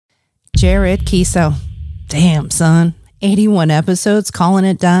Jared Keeso. Damn, son. 81 episodes, calling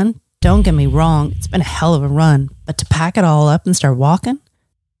it done? Don't get me wrong, it's been a hell of a run, but to pack it all up and start walking?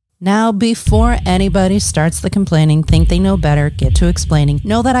 Now, before anybody starts the complaining, think they know better, get to explaining,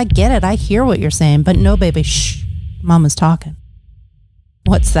 know that I get it, I hear what you're saying, but no, baby, shh, mama's talking.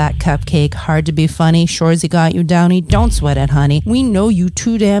 What's that, cupcake? Hard to be funny? Shorzy got you, Downy? Don't sweat it, honey. We know you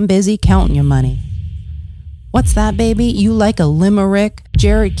too damn busy counting your money. What's that, baby? You like a limerick?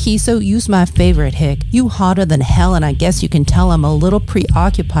 Jared Keeso, you's my favorite hick. You hotter than hell, and I guess you can tell I'm a little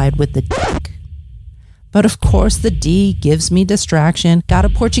preoccupied with the dick. But of course the D gives me distraction. Got a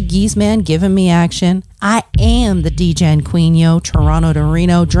Portuguese man giving me action. I am the DJ Queen, yo. Toronto to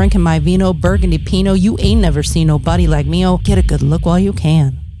Reno, drinking my vino, Burgundy Pinot. You ain't never seen nobody like me, oh. Get a good look while you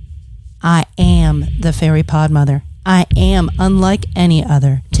can. I am the fairy pod mother. I am unlike any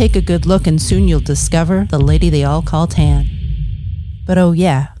other. Take a good look and soon you'll discover the lady they all call Tan. But oh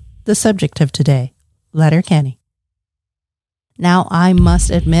yeah, the subject of today, Letterkenny. Now I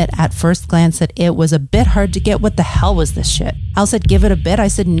must admit at first glance that it was a bit hard to get what the hell was this shit. Al said give it a bit, I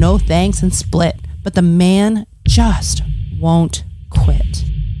said no thanks and split. But the man just won't quit.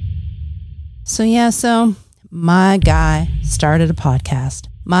 So my guy started a podcast.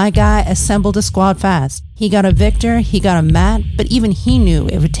 My guy assembled a squad fast. He got a Victor, he got a Matt, but even he knew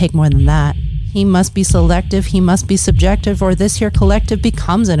it would take more than that. He must be selective, he must be subjective, or this here collective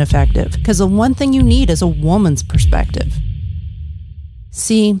becomes ineffective. Because the one thing you need is a woman's perspective.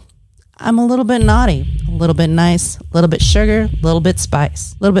 See, I'm a little bit naughty, a little bit nice, a little bit sugar, a little bit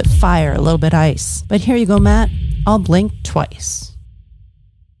spice, a little bit fire, a little bit ice. But here you go, Matt, I'll blink twice.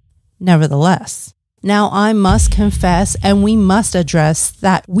 Nevertheless, now I must confess and we must address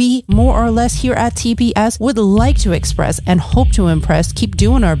that we more or less here at TPS would like to express and hope to impress, keep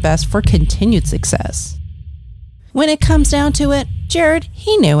doing our best for continued success. When it comes down to it, Jared,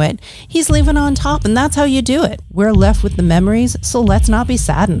 he knew it. He's leaving on top and that's how you do it. We're left with the memories, so let's not be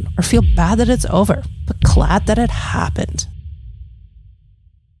saddened or feel bad that it's over, but glad that it happened.